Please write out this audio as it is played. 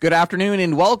Good afternoon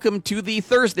and welcome to the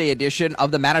Thursday edition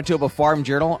of the Manitoba Farm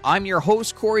Journal. I'm your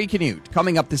host, Corey Canute.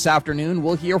 Coming up this afternoon,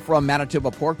 we'll hear from Manitoba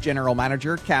Pork General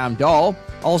Manager Cam Dahl.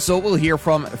 Also, we'll hear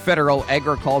from Federal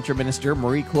Agriculture Minister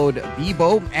Marie-Claude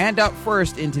Bibeau. And up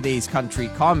first in today's Country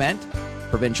Comment,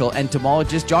 provincial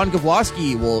entomologist John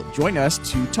Gawlowski will join us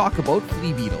to talk about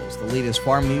flea beetles, the latest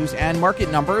farm news and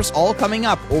market numbers, all coming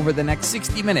up over the next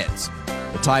 60 minutes.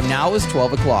 The time now is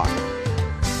 12 o'clock.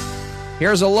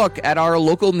 Here's a look at our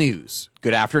local news.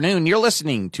 Good afternoon. You're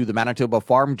listening to the Manitoba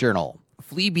Farm Journal.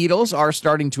 Flea beetles are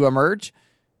starting to emerge.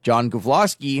 John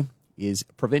Gawlowski is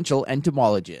provincial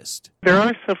entomologist. There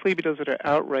are some flea beetles that are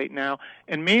out right now,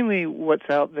 and mainly what's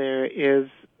out there is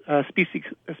a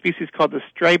species called the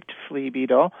striped flea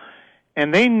beetle,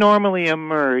 and they normally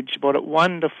emerge about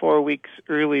 1 to 4 weeks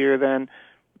earlier than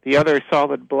the other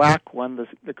solid black one,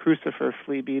 the crucifer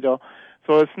flea beetle.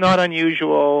 So it's not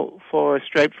unusual for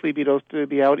striped flea beetles to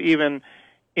be out even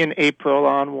in April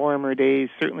on warmer days.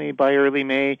 Certainly by early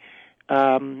May,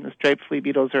 the striped flea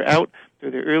beetles are out. They're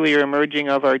the earlier emerging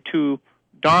of our two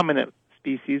dominant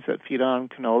species that feed on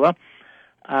canola.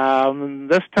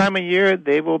 This time of year,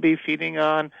 they will be feeding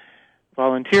on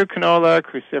volunteer canola,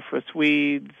 cruciferous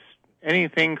weeds,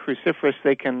 anything cruciferous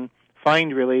they can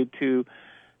find really to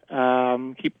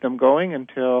keep them going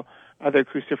until other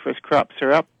cruciferous crops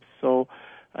are up. So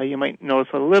you might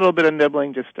notice a little bit of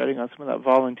nibbling just starting on some of that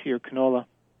volunteer canola.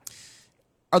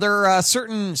 Are there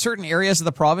certain areas of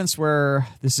the province where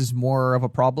this is more of a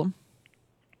problem?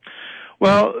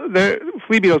 Well, the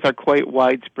flea beetles are quite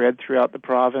widespread throughout the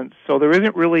province, so there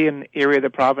isn't really an area of the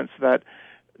province that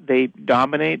they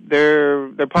dominate.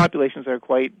 Their populations are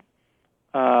quite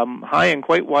high and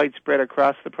quite widespread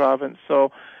across the province,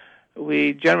 so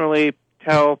we generally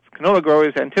tell canola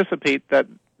growers anticipate that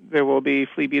there will be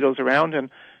flea beetles around,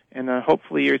 and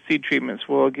hopefully your seed treatments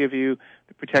will give you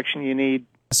the protection you need.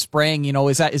 Spraying,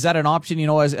 is that an option,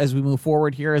 as we move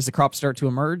forward here, as the crops start to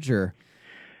emerge, or?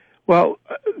 Well,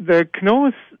 the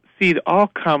canola seed all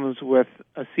comes with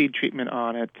a seed treatment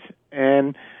on it,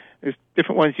 and there's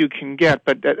different ones you can get,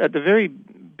 but at the very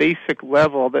basic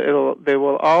level, they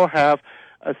will all have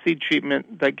a seed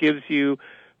treatment that gives you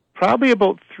probably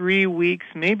about 3 weeks,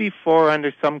 maybe 4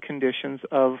 under some conditions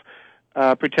of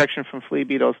protection from flea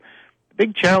beetles. The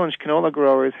big challenge canola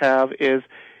growers have is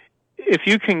if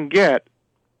you can get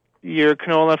your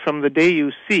canola from the day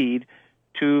you seed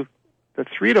to the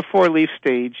 3 to 4 leaf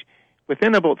stage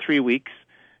within about 3 weeks,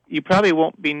 you probably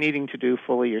won't be needing to do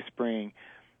foliar spraying.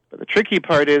 But the tricky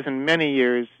part is in many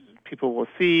years, people will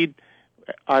seed,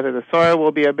 either the soil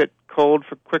will be a bit cold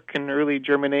for quick and early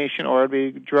germination, or it'll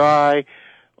be dry,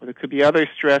 or there could be other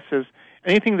stresses.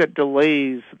 Anything that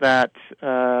delays that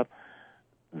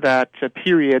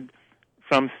period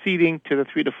from seeding to the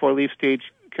 3 to 4 leaf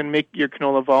stage can make your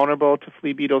canola vulnerable to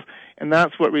flea beetles, and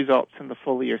that's what results in the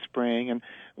foliar spraying. And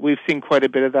we've seen quite a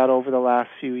bit of that over the last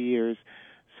few years.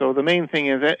 So the main thing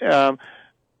is that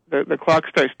the clock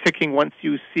starts ticking once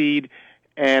you seed,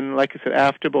 and like I said,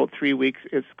 after about 3 weeks,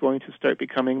 it's going to start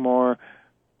becoming more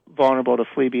vulnerable to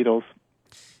flea beetles.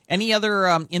 Any other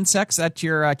insects that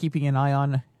you're keeping an eye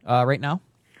on right now?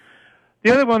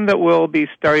 The other one that we'll be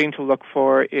starting to look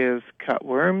for is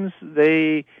cutworms.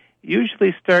 They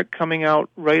usually start coming out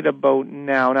right about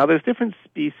now. Now, there's different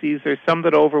species. There's some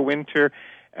that overwinter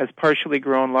as partially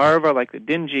grown larvae, like the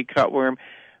dingy cutworm.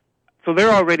 So they're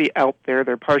already out there.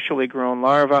 They're partially grown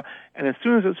larvae. And as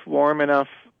soon as it's warm enough,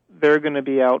 they're going to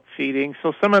be out feeding.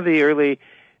 So some of the early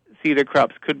cedar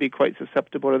crops could be quite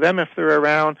susceptible to them if they're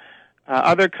around.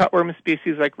 Other cutworm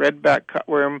species like redback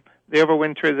cutworm, they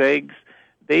overwinter as eggs.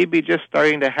 They'd be just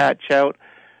starting to hatch out.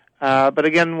 But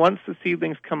again, once the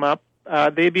seedlings come up,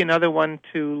 they'd be another one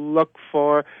to look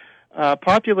for.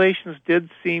 Populations did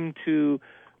seem to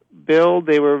build.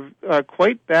 They were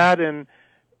quite bad in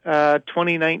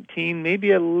 2019,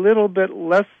 maybe a little bit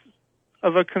less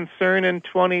of a concern in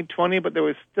 2020, but there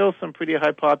was still some pretty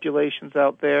high populations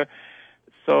out there.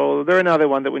 So they're another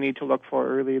one that we need to look for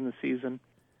early in the season.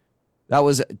 That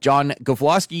was John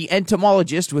Gawlowski,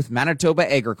 entomologist with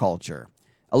Manitoba Agriculture.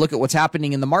 A look at what's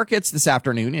happening in the markets this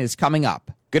afternoon is coming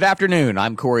up. Good afternoon,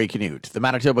 I'm Corey Canute. The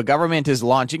Manitoba government is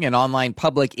launching an online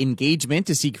public engagement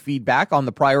to seek feedback on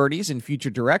the priorities and future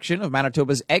direction of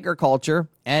Manitoba's agriculture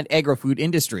and agri-food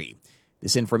industry.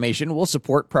 This information will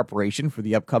support preparation for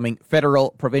the upcoming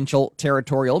federal, provincial,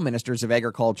 territorial Ministers of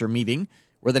Agriculture meeting,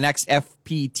 where the next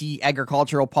FPT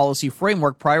Agricultural Policy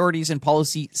Framework priorities and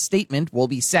policy statement will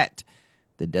be set.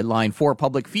 The deadline for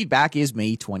public feedback is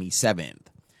May 27th.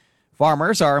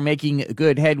 Farmers are making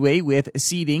good headway with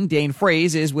seeding. Dane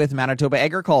Fraze is with Manitoba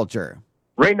Agriculture.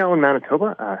 Right now in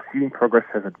Manitoba, seeding progress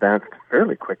has advanced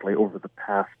fairly quickly over the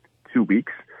past 2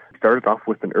 weeks. It started off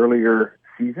with an earlier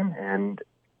season and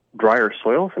drier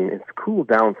soils, and it's cooled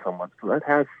down somewhat, so that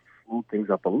has slowed things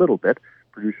up a little bit.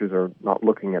 Producers are not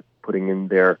looking at putting in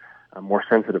their more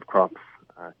sensitive crops,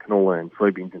 canola and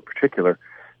soybeans in particular,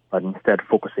 but instead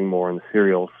focusing more on the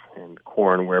cereals and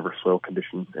corn wherever soil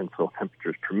conditions and soil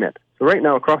temperatures permit. So right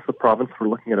now across the province, we're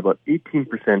looking at about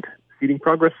 18% seeding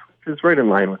progress, which is right in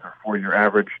line with our 4-year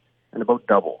average and about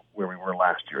double where we were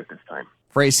last year at this time.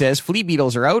 Frey says flea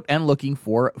beetles are out and looking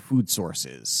for food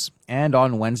sources. And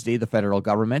on Wednesday, the federal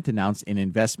government announced an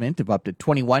investment of up to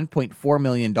 $21.4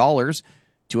 million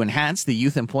to enhance the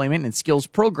Youth Employment and Skills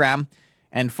Program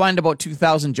and fund about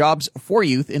 2,000 jobs for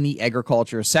youth in the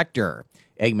agriculture sector.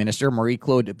 Ag Minister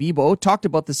Marie-Claude Bibeau talked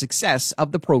about the success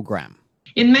of the program.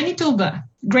 In Manitoba,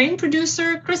 grain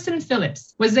producer Kristen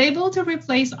Phillips was able to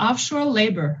replace offshore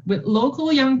labor with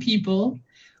local young people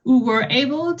who were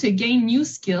able to gain new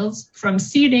skills from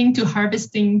seeding to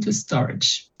harvesting to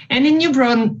storage. And in New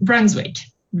Brunswick,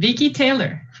 Vicki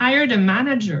Taylor hired a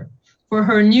manager for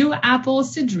her new apple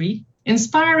cidery,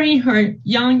 inspiring her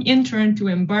young intern to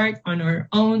embark on her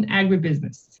own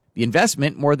agribusiness. The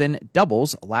investment more than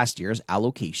doubles last year's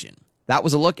allocation. That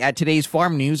was a look at today's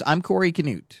farm news. I'm Corey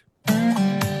Canute.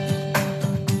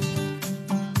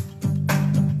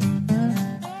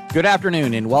 Good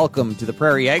afternoon and welcome to the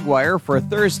Prairie Ag Wire for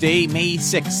Thursday, May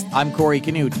 6th. I'm Corey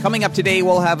Canute. Coming up today,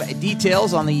 we'll have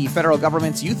details on the federal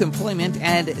government's Youth Employment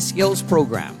and Skills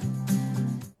Program.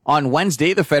 On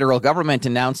Wednesday, the federal government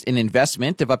announced an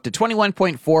investment of up to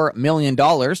 $21.4 million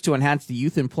to enhance the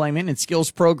Youth Employment and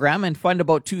Skills Program and fund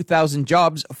about 2,000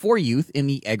 jobs for youth in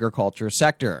the agriculture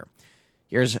sector.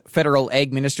 Here's Federal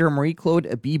Ag Minister Marie-Claude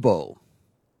Bibeau.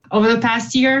 Over the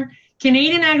past year,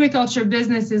 Canadian agriculture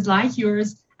businesses like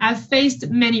yours have faced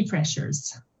many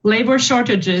pressures. Labor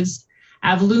shortages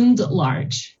have loomed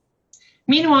large.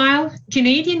 Meanwhile,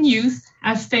 Canadian youth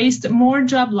have faced more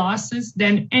job losses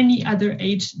than any other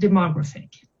age demographic.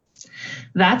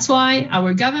 That's why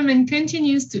our government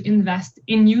continues to invest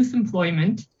in youth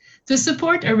employment to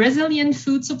support a resilient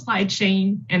food supply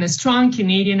chain and a strong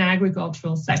Canadian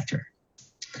agricultural sector.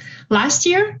 Last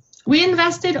year, we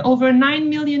invested over $9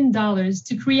 million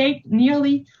to create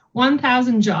nearly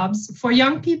 1,000 jobs for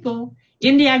young people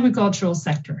in the agricultural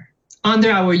sector under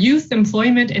our Youth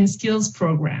Employment and Skills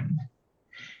Program.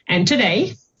 And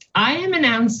today, I am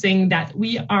announcing that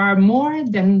we are more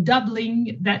than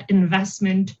doubling that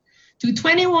investment to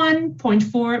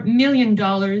 $21.4 million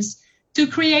to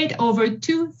create over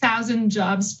 2,000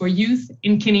 jobs for youth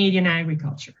in Canadian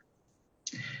agriculture.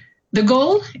 The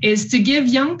goal is to give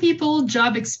young people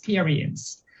job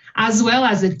experience, as well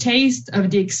as a taste of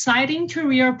the exciting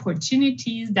career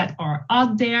opportunities that are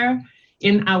out there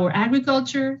in our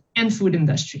agriculture and food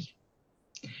industry.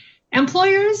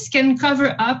 Employers can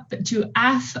cover up to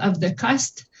half of the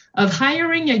cost of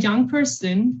hiring a young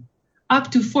person,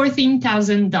 up to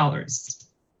 $14,000.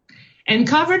 And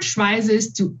coverage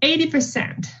rises to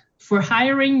 80% for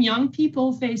hiring young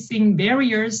people facing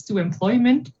barriers to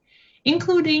employment,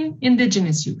 including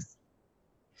Indigenous youth.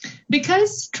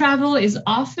 Because travel is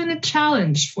often a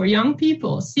challenge for young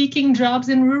people seeking jobs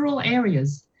in rural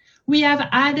areas, we have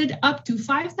added up to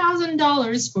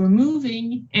 $5,000 for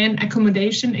moving and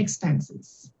accommodation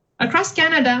expenses. Across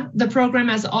Canada, the program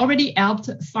has already helped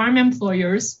farm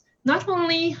employers not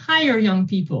only hire young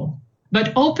people,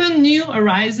 but open new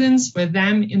horizons for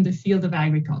them in the field of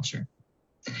agriculture.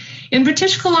 In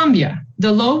British Columbia,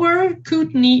 the Lower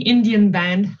Kootenay Indian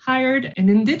Band hired an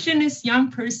Indigenous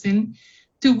young person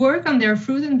to work on their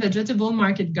fruit and vegetable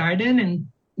market garden and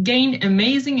gain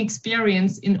amazing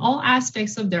experience in all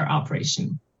aspects of their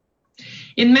operation.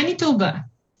 In Manitoba,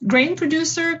 grain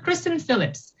producer Kristen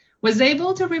Phillips was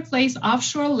able to replace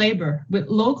offshore labor with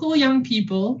local young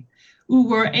people who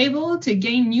were able to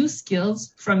gain new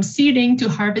skills from seeding to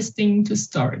harvesting to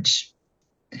storage.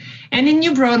 And in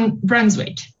New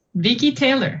Brunswick, Vicki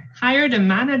Taylor hired a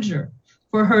manager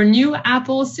for her new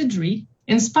apple cidery,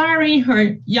 inspiring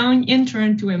her young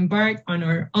intern to embark on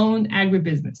her own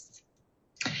agribusiness.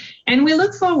 And we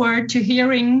look forward to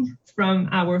hearing from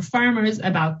our farmers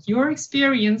about your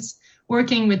experience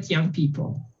working with young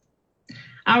people.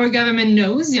 Our government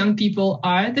knows young people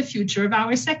are the future of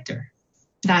our sector.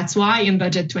 That's why in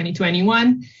Budget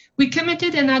 2021, we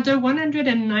committed another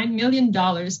 $109 million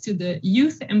to the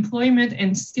Youth Employment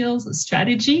and Skills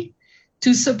Strategy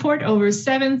to support over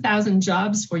 7,000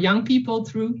 jobs for young people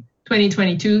through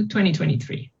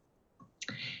 2022-2023.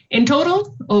 In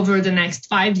total, over the next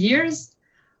 5 years,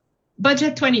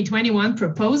 Budget 2021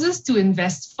 proposes to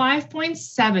invest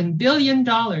 $5.7 billion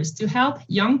to help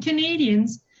young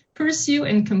Canadians pursue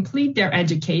and complete their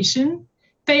education,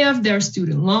 pay off their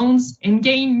student loans, and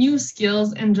gain new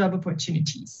skills and job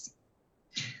opportunities.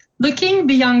 Looking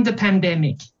beyond the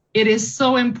pandemic, it is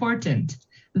so important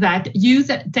that youth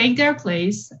take their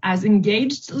place as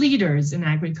engaged leaders in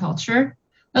agriculture,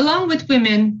 along with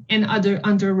women and other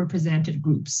underrepresented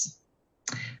groups.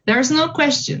 There's no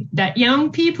question that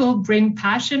young people bring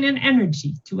passion and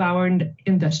energy to our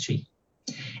industry,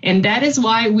 and that is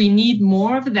why we need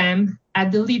more of them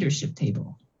at the leadership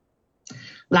table.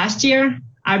 Last year,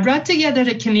 I brought together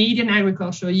the Canadian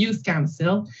Agricultural Youth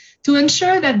Council to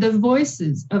ensure that the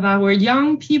voices of our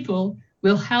young people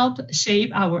will help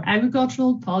shape our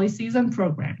agricultural policies and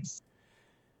programs.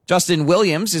 Justin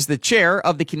Williams is the chair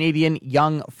of the Canadian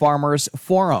Young Farmers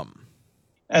Forum.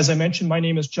 As I mentioned, my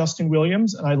name is Justin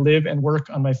Williams, and I live and work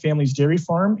on my family's dairy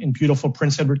farm in beautiful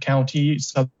Prince Edward County,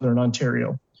 Southern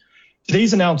Ontario.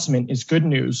 Today's announcement is good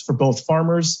news for both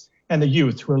farmers and the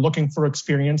youth who are looking for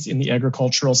experience in the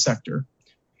agricultural sector.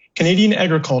 Canadian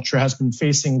agriculture has been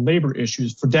facing labor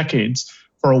issues for decades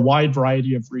for a wide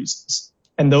variety of reasons,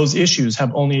 and those issues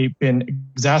have only been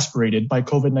exacerbated by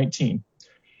COVID-19.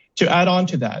 To add on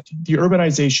to that, the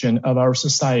urbanization of our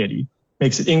society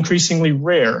makes it increasingly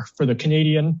rare for the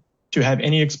Canadian to have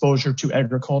any exposure to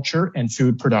agriculture and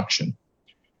food production,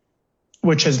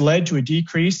 which has led to a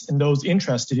decrease in those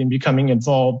interested in becoming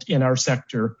involved in our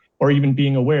sector or even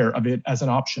being aware of it as an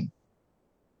option.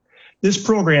 This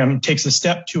program takes a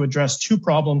step to address two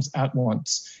problems at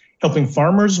once, helping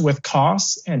farmers with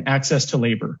costs and access to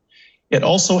labor. It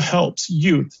also helps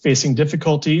youth facing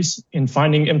difficulties in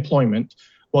finding employment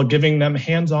while giving them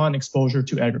hands-on exposure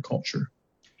to agriculture.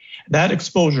 That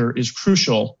exposure is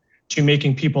crucial to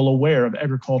making people aware of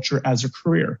agriculture as a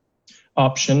career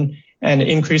option and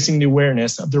increasing the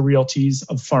awareness of the realities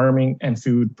of farming and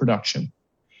food production.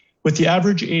 With the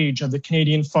average age of the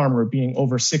Canadian farmer being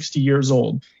over 60 years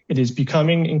old, it is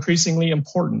becoming increasingly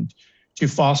important to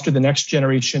foster the next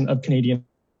generation of Canadian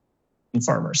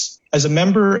farmers. As a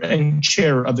member and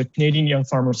chair of the Canadian Young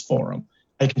Farmers Forum,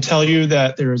 I can tell you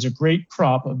that there is a great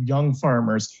crop of young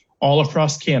farmers all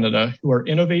across Canada who are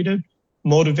innovative,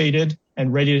 motivated,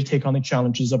 and ready to take on the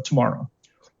challenges of tomorrow.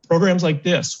 Programs like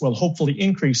this will hopefully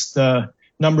increase the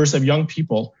numbers of young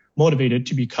people motivated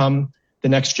to become the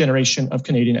next generation of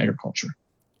Canadian agriculture.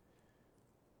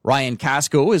 Ryan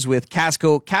Casco is with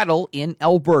Casco Cattle in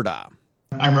Alberta.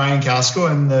 I'm Ryan Casco.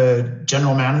 I'm the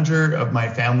general manager of my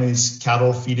family's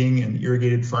cattle feeding and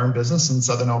irrigated farm business in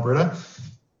Southern Alberta.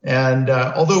 And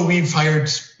although we've hired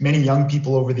many young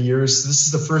people over the years, this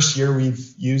is the first year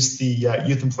we've used the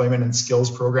Youth Employment and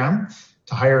Skills Program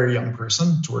to hire a young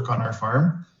person to work on our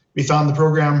farm. We found the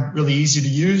program really easy to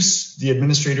use. The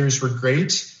administrators were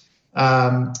great.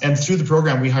 And through the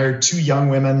program, we hired two young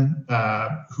women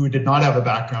who did not have a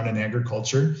background in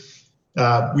agriculture.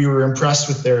 We were impressed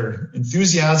with their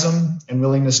enthusiasm and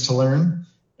willingness to learn.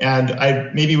 And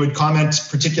I maybe would comment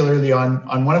particularly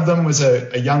on one of them was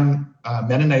a young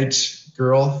Mennonite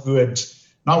girl who had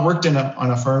not worked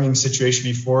on a farming situation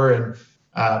before. And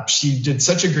she did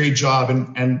such a great job.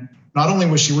 And not only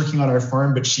was she working on our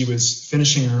farm, but she was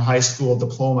finishing her high school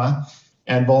diploma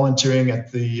and volunteering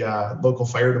at the local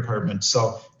fire department.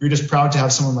 So we're just proud to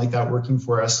have someone like that working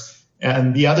for us.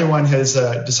 And the other one has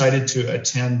decided to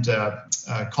attend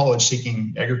college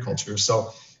taking agriculture.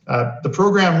 So the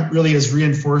program really has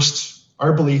reinforced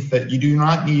our belief that you do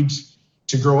not need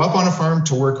to grow up on a farm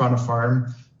to work on a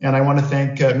farm. And I want to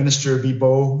thank Minister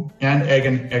Bibeau and Ag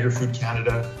and Agri-Food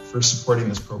Canada for supporting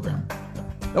this program.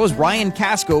 That was Ryan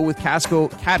Casco with Casco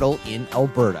Cattle in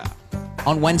Alberta.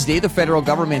 On Wednesday, the federal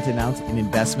government announced an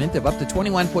investment of up to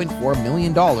 $21.4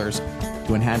 million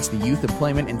to enhance the Youth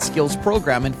Employment and Skills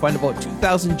Program and fund about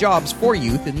 2,000 jobs for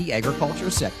youth in the agriculture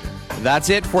sector. That's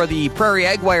it for the Prairie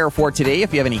Ag Wire for today.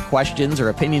 If you have any questions or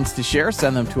opinions to share,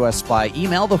 send them to us by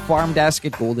email,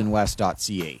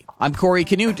 thefarmdesk@goldenwest.ca. I'm Corey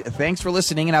Canute. Thanks for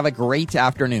listening and have a great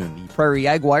afternoon. The Prairie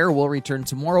Ag Wire will return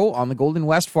tomorrow on the Golden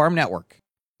West Farm Network.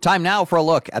 Time now for a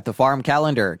look at the farm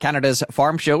calendar. Canada's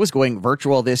Farm Show is going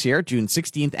virtual this year, June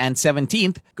 16th and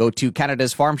 17th. Go to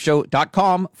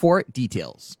canadasfarmshow.com for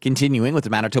details. Continuing with the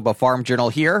Manitoba Farm Journal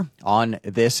here on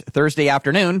this Thursday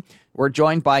afternoon, we're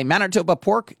joined by Manitoba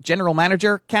Pork General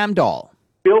Manager Cam Dahl.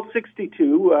 Bill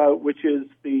 62, which is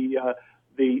the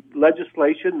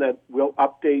legislation that will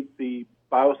update the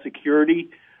biosecurity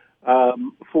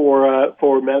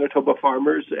for Manitoba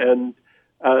farmers, and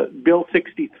Bill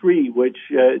 63, which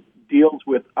deals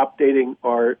with updating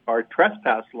our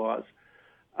trespass laws,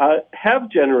 have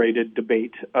generated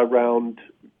debate around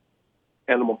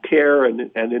animal care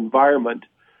and environment.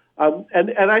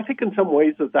 And I think in some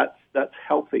ways that's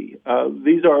healthy.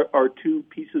 These are two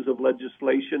pieces of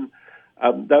legislation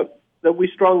that we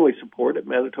strongly support at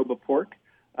Manitoba Pork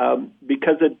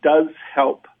because it does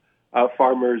help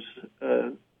farmers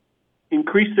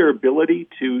increase their ability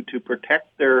to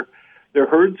protect their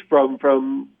herds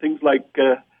from things like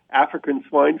African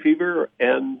swine fever,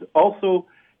 and also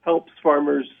helps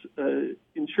farmers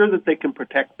ensure that they can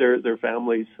protect their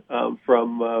families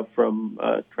from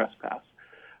trespass.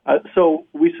 So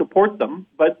we support them,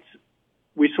 but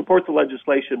we support the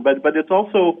legislation. But it's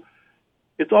also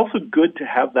good to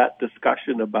have that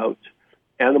discussion about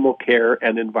animal care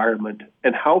and environment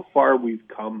and how far we've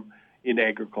come in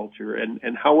agriculture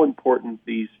and how important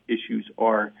these issues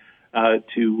are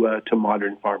to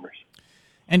modern farmers.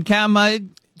 And Cam,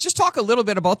 just talk a little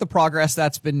bit about the progress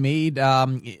that's been made,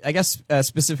 I guess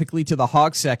specifically to the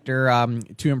hog sector,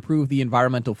 to improve the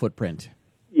environmental footprint.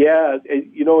 Yeah,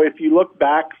 if you look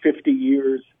back 50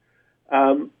 years,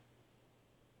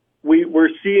 we're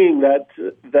seeing that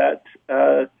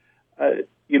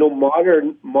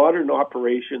modern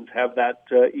operations have that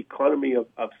economy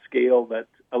of scale that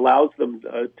allows them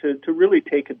to really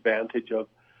take advantage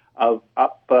of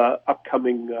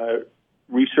upcoming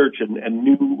research and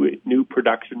new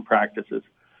production practices,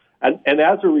 and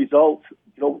as a result,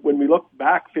 when we look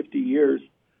back 50 years,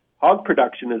 hog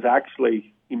production is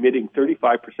actually emitting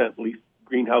 35% less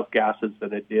greenhouse gases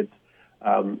than it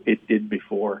did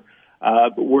before.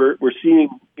 But we're seeing,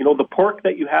 the pork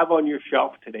that you have on your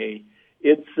shelf today,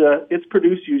 it's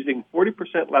produced using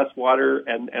 40% less water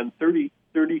and 33%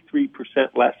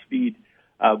 less feed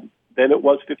than it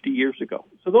was 50 years ago.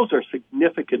 So those are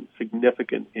significant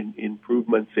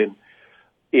improvements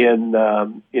in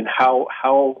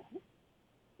how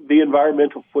the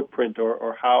environmental footprint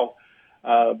or how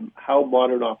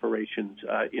modern operations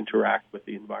interact with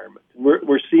the environment.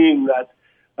 We're seeing that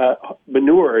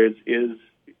manure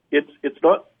it's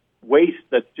not waste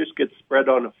that just gets spread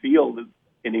on a field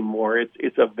anymore.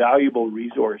 It's a valuable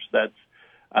resource that's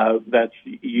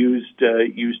used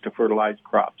to fertilize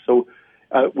crops. So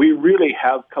we really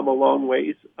have come a long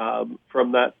ways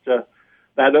from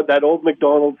that old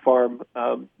McDonald farm.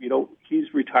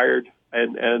 He's retired,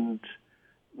 and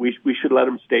we should let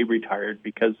him stay retired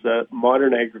because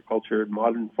modern agriculture and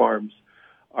modern farms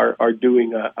are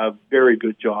doing a very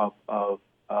good job of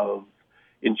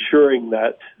ensuring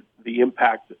that the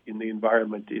impact in the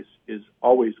environment is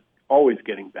always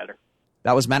getting better.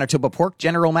 That was Manitoba Pork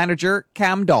General Manager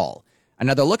Cam Dahl.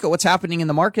 Another look at what's happening in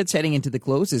the markets heading into the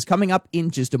close is coming up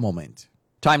in just a moment.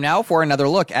 Time now for another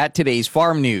look at today's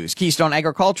farm news. Keystone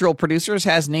Agricultural Producers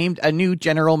has named a new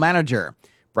general manager.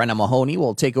 Brenna Mahoney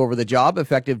will take over the job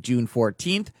effective June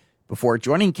 14th. Before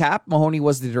joining CAP, Mahoney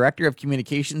was the Director of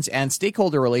Communications and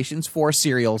Stakeholder Relations for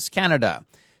Cereals Canada.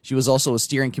 She was also a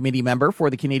steering committee member for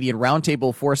the Canadian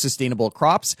Roundtable for Sustainable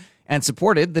Crops and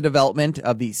supported the development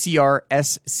of the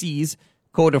CRSC's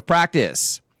Code of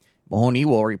Practice. Mahoney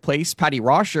will replace Patty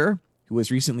Rosher, who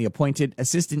was recently appointed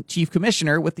Assistant Chief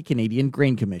Commissioner with the Canadian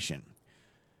Grain Commission.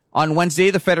 On Wednesday,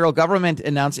 the federal government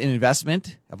announced an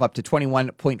investment of up to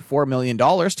 $21.4 million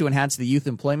to enhance the Youth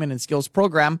Employment and Skills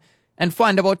Program and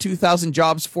fund about 2,000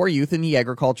 jobs for youth in the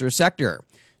agriculture sector.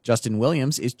 Justin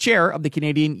Williams is chair of the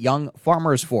Canadian Young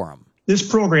Farmers Forum. This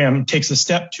program takes a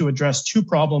step to address two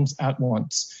problems at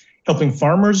once: helping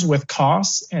farmers with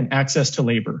costs and access to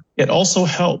labor. It also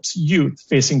helps youth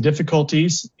facing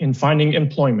difficulties in finding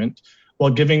employment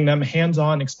while giving them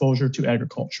hands-on exposure to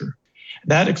agriculture.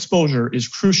 That exposure is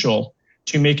crucial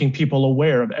to making people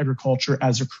aware of agriculture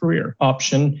as a career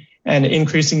option and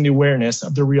increasing the awareness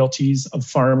of the realities of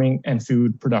farming and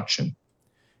food production.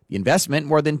 The investment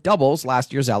more than doubles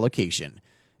last year's allocation.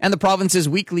 And the province's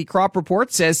weekly crop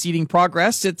report says seeding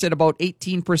progress sits at about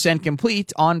 18%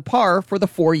 complete, on par for the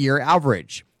 4-year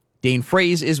average. Dane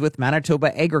Fraze is with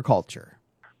Manitoba Agriculture.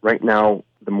 Right now,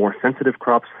 the more sensitive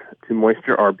crops to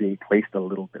moisture are being placed a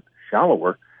little bit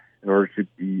shallower in order to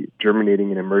be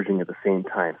germinating and emerging at the same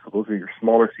time. So those are your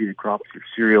smaller seeded crops, your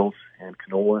cereals and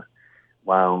canola,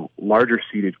 while larger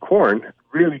seeded corn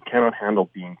really cannot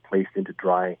handle being placed into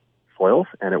dry soils,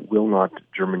 and it will not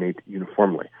germinate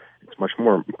uniformly. It's much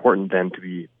more important then to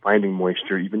be finding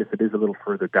moisture, even if it is a little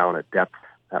further down at depth.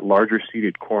 That larger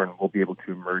seeded corn will be able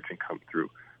to emerge and come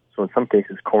through. So in some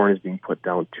cases, corn is being put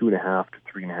down 2.5 to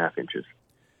 3.5 inches.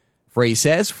 Frey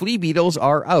says flea beetles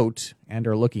are out and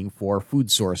are looking for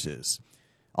food sources.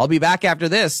 I'll be back after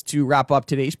this to wrap up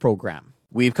today's program.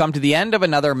 We've come to the end of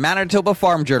another Manitoba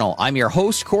Farm Journal. I'm your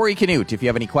host, Corey Canute. If you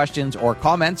have any questions or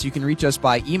comments, you can reach us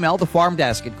by email,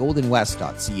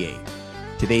 thefarmdesk@goldenwest.ca.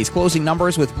 Today's closing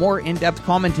numbers with more in-depth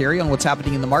commentary on what's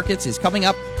happening in the markets is coming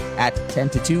up at 10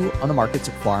 to 2 on the Markets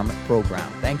at Farm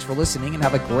program. Thanks for listening and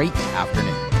have a great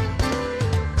afternoon.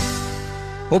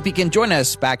 Hope you can join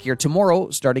us back here tomorrow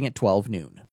starting at 12 noon.